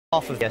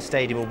Half of the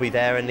stadium will be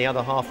there and the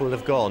other half will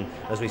have gone,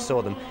 as we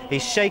saw them.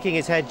 He's shaking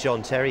his head,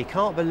 John Terry. He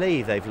can't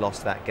believe they've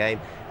lost that game.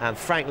 And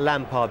Frank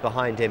Lampard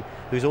behind him,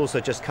 who's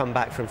also just come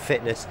back from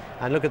fitness.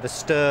 And look at the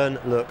stern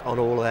look on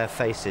all of their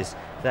faces.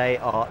 They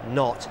are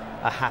not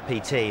a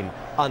happy team,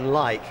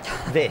 unlike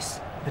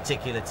this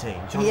particular team.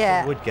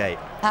 Jonathan Woodgate.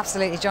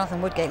 Absolutely,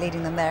 Jonathan Woodgate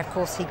leading them there. Of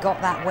course, he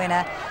got that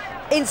winner.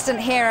 Instant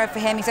hero for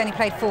him. He's only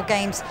played 4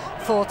 games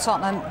for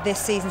Tottenham this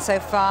season so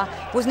far.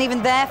 Wasn't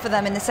even there for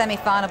them in the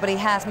semi-final, but he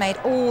has made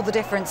all the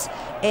difference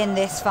in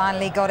this final.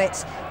 He got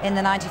it in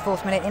the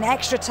 94th minute. In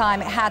extra time,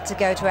 it had to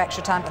go to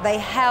extra time, but they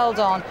held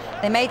on.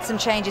 They made some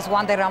changes.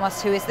 Juande Ramos,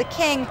 who is the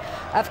king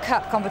of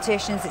cup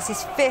competitions. It's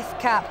his 5th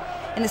cup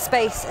in the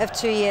space of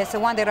 2 years. So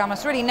Juande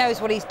Ramos really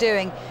knows what he's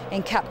doing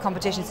in cup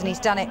competitions, and he's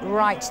done it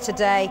right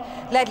today.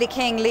 Ledley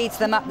King leads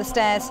them up the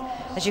stairs.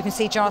 As you can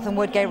see, Jonathan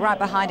Woodgate right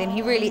behind him.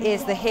 He really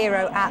is the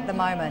hero at the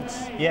moment.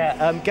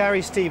 Yeah,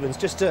 Gary Stevens,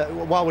 just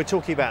while we're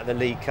talking about the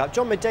League Cup,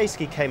 John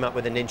Medeski came up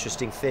with an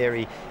interesting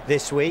theory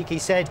this week. He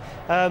said,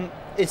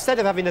 instead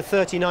of having the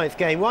 39th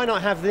game, why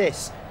not have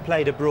this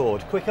played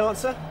abroad? Quick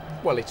answer?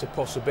 Well, it's a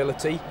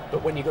possibility,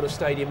 but when you've got a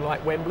stadium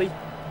like Wembley,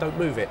 don't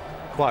move it.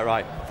 Quite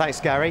right. Thanks,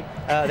 Gary.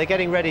 They're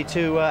getting ready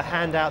to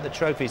hand out the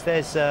trophies.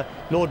 There's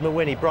Lord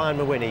Mawhinney, Brian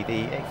Mawhinney,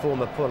 the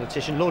former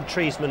politician. Lord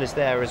Treesman is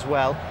there as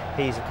well.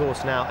 He's, of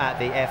course, now at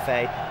the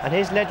FA. And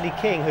here's Ledley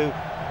King, who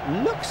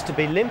looks to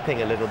be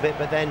limping a little bit,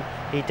 but then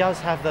he does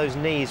have those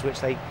knees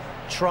which they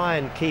try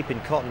and keep in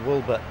cotton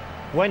wool. But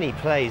when he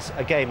plays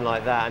a game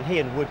like that, and he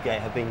and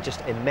Woodgate have been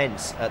just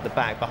immense at the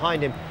back.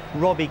 Behind him,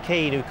 Robbie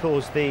Keane, who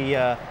caused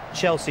the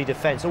Chelsea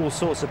defence all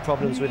sorts of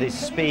problems with his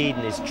speed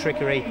and his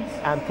trickery,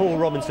 and Paul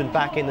Robinson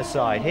back in the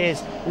side.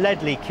 Here's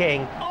Ledley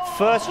King,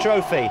 first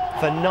trophy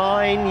for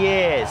 9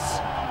 years.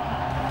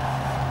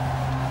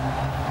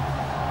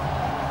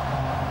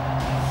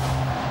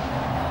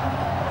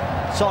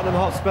 Tottenham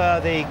Hotspur,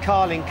 the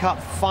Carling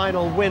Cup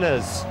final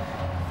winners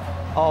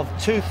of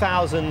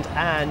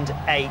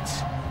 2008.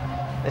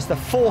 It's the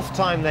 4th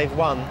time they've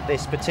won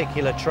this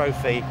particular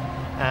trophy,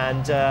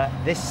 and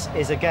this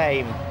is a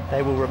game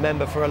they will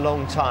remember for a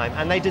long time,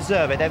 and they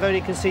deserve it. They've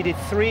only conceded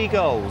 3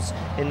 goals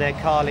in their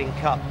Carling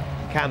Cup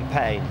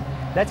campaign.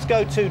 Let's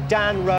go to Dan Rowe.